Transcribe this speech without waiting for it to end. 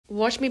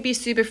Watch me be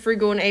super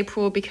frugal in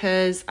April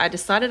because I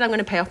decided I'm going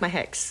to pay off my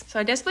HECS. So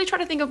I desperately try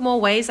to think of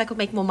more ways I could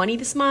make more money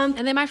this month.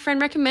 And then my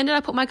friend recommended I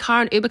put my car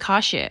on Uber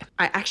car share.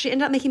 I actually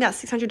ended up making about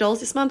 $600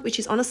 this month, which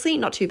is honestly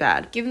not too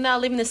bad. Given that I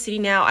live in the city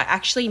now, I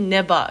actually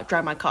never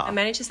drive my car. I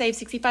managed to save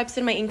 65%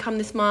 of my income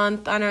this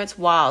month. I know it's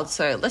wild.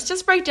 So let's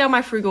just break down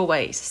my frugal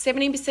ways.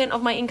 70%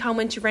 of my income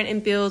went to rent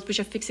and bills, which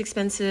are fixed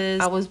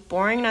expenses. I was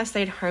boring and I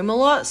stayed home a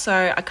lot.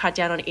 So I cut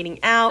down on eating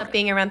out,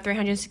 being around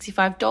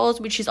 $365,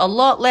 which is a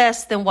lot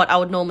less than what I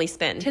would normally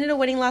spend. Attended a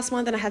wedding last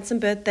month and I had some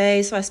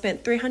birthdays, so I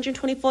spent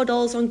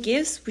 $324 on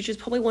gifts, which is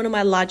probably one of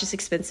my largest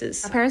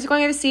expenses. My parents are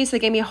going overseas, so they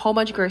gave me a whole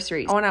bunch of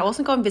groceries. Oh, and I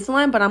also got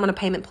Invisalign, but I'm on a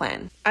payment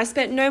plan. I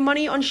spent no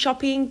money on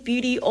shopping,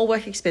 beauty, or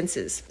work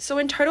expenses. So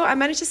in total, I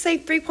managed to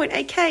save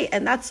 3.8K,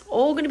 and that's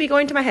all going to be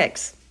going to my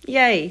HECS.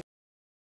 Yay.